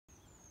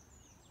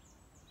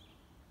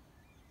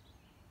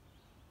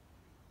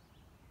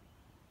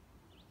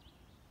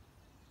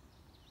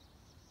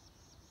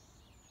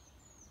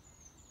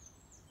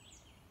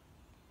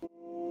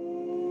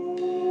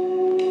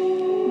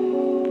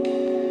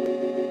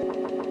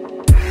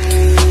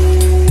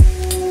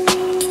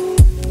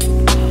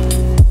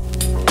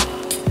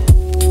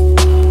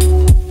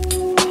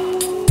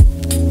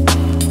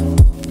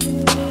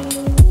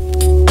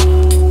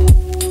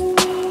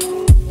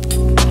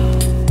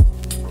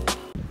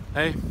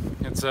Hey,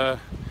 it's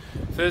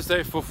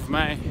Thursday, 4th of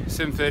May,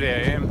 7:30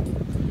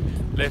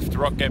 AM. Left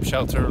Rock Gap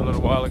Shelter a little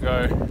while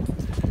ago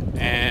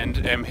and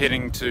am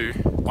heading to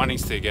One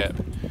Easter Gap,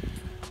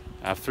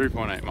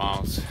 3.8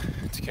 miles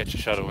to catch a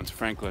shuttle into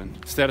Franklin.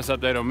 Status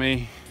update on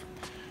me.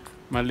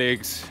 My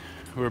legs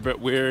were a bit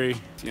weary.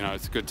 You know,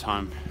 it's a good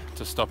time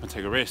to stop and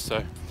take a rest,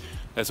 so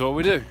that's what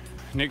we do.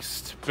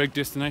 Next big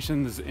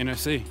destination is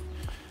NOC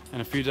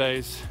in a few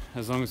days,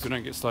 as long as we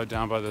don't get slowed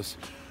down by this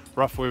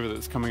rough weather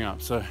that's coming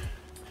up. So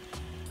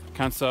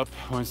can't stop,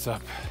 won't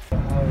stop.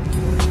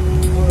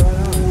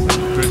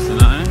 Chris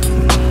and I.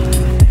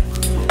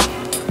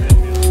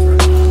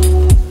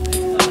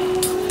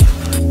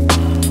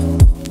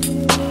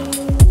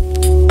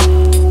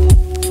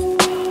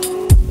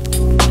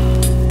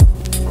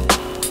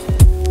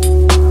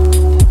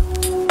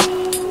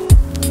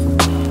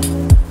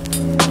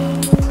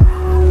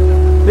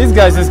 These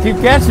guys just keep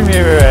catching me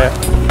everywhere.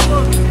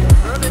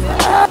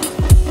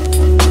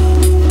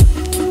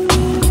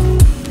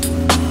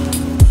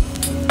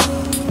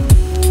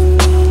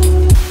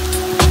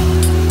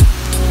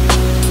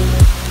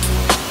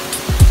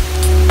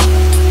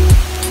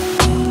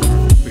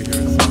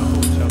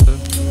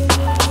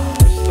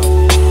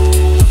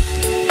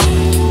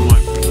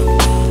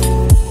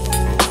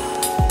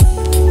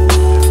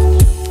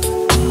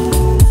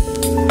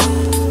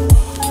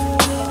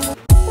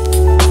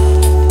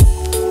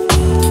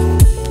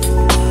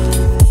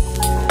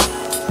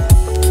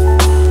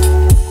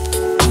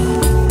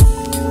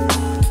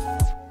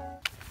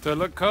 Do I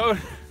look cold?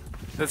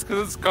 That's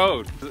because it's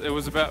cold. It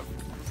was about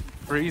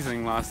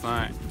freezing last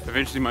night.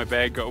 Eventually my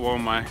bag got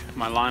warm, my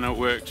liner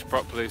worked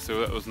properly, so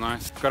that was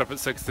nice. Got up at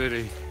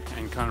 6:30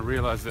 and kind of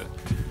realized that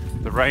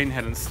the rain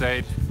hadn't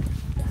stayed.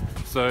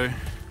 So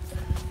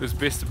it was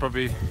best to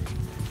probably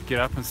get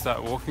up and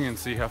start walking and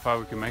see how far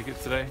we can make it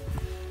today.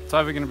 It's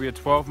either going to be a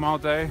 12-mile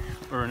day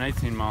or an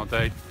 18-mile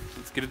day.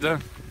 Let's get it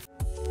done.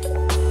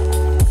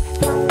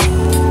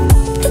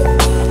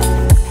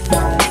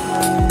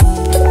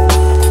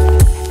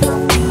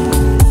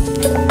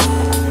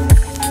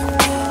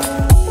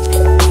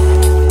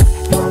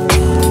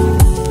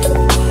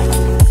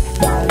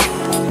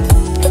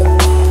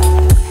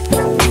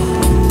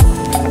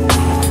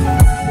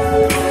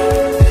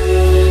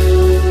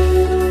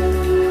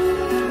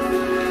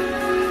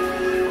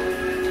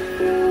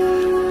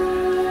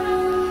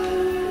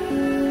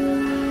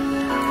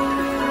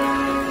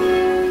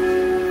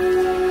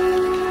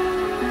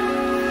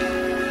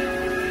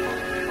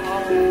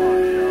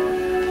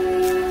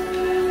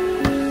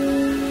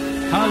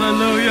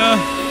 Hallelujah,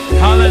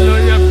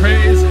 hallelujah,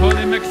 praise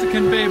holy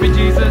Mexican baby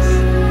Jesus.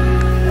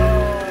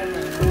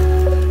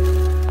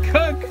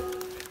 Cook!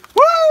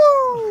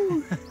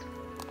 Woo!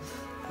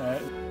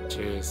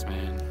 Cheers,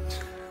 man.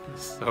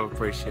 So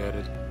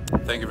appreciated.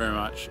 Thank you very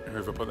much,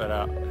 whoever put that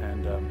out,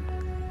 and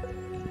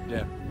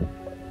yeah.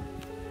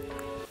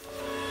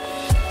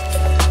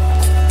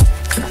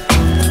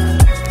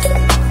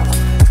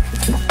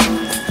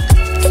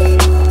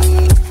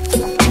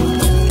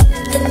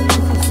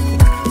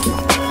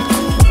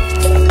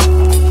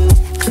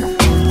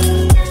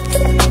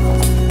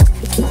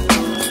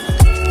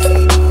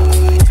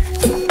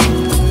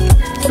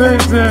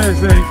 This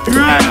is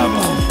incredible!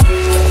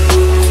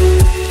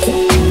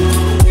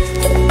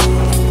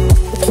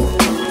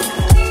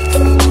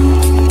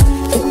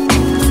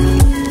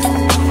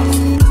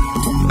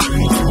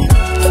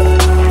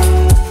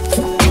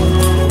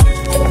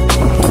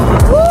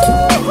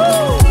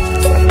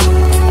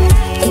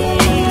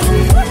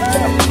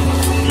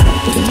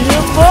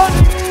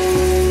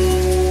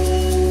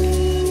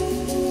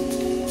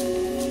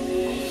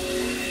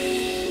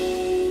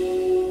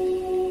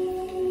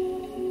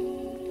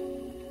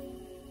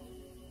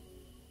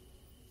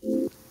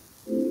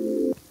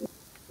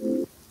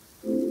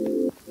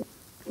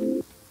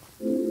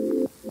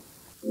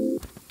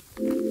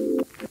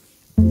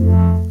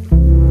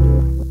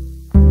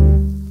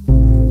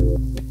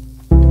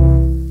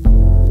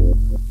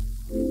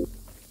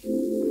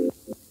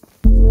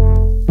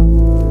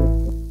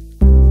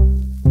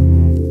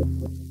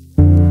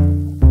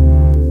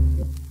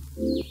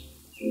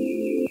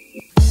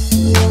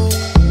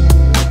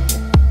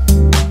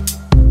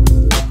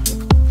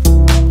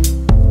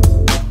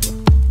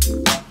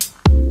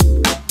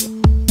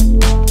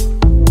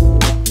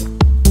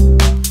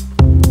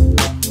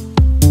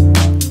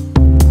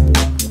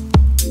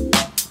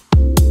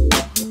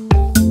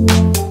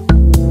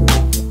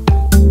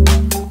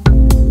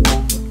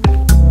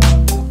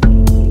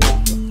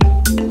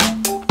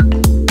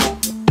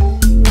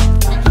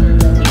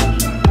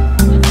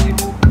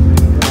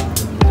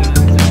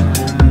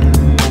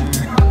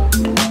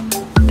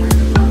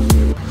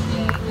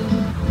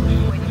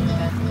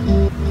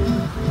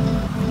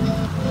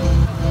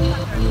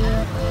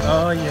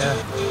 Oh yeah.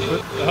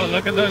 Oh,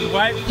 look at those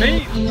white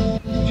feet.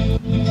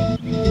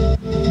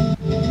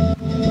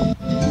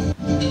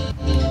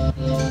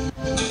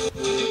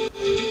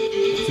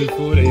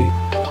 240.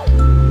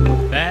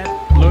 That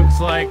looks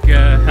like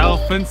a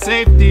health and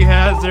safety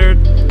hazard.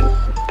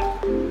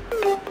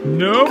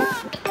 Nope.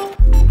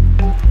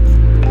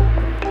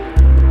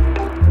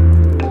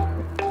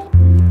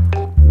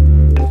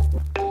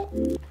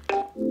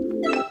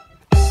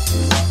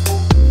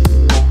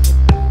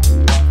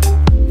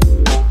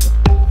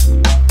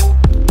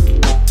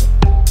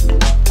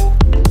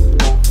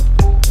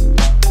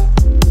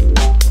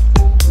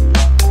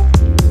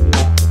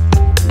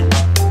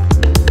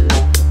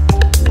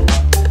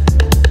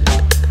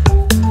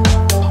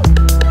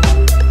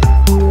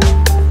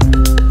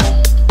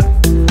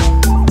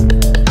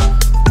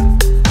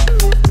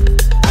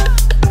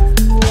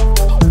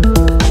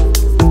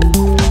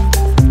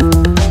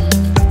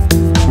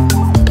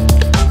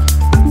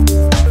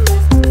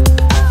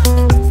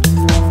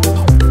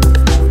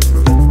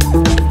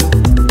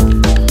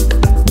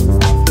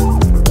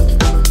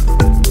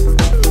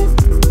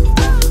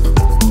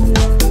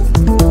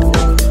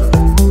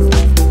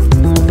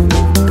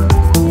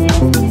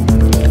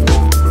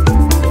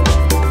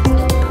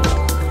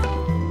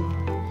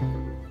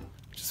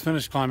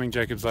 finished climbing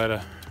Jacob's Ladder.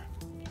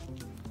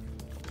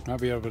 Might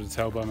be able to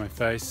tell by my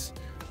face.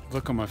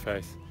 Look on my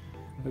face.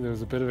 There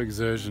was a bit of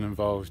exertion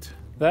involved.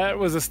 That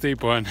was a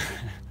steep one.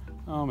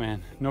 Oh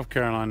man, North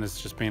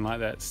Carolina's just been like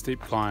that. Steep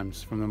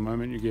climbs from the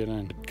moment you get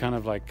in. It kind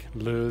of like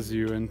lures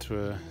you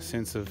into a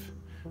sense of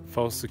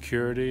false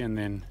security and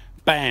then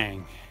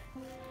bang!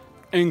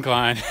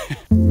 Incline.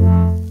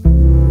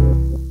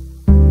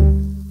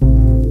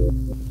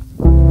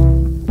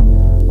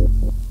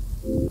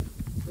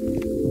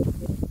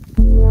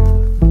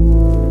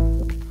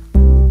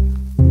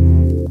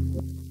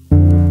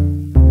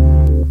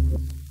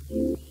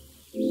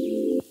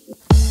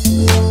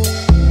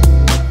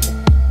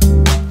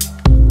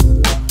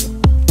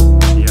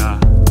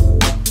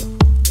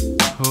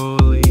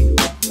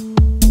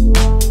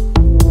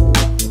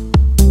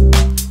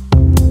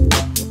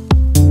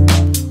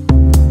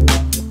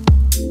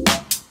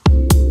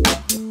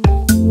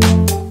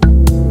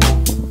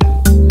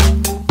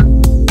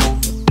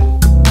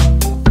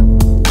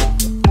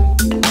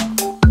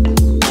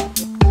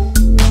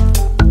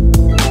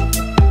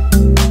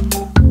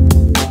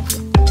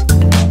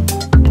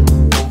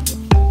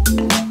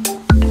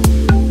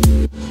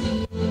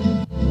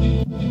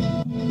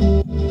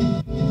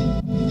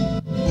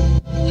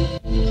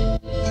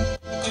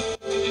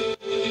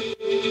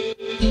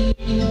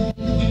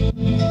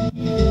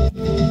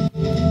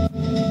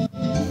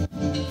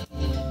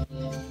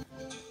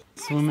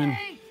 Swimming.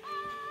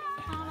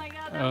 Oh my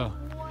god. Oh,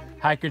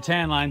 hiker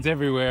tan lines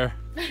everywhere.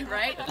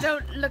 Right?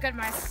 Don't look at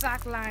my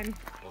sock line.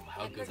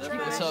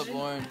 What's up,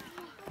 Byron?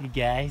 You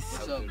guys.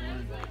 What's up,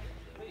 Byron?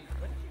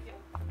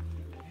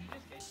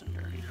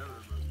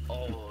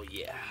 Oh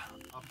yeah.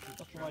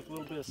 Something like a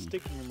little bit of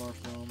stick in your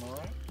marshmallow, am I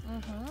right?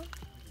 Mm-hmm.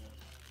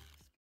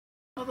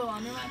 Although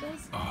on your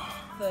matters,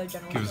 the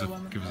general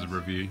Give us a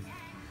review.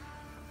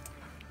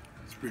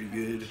 It's pretty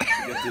good.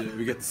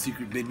 We got the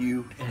secret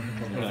menu,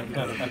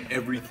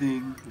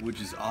 everything, which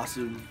is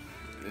awesome,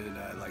 and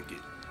I like it.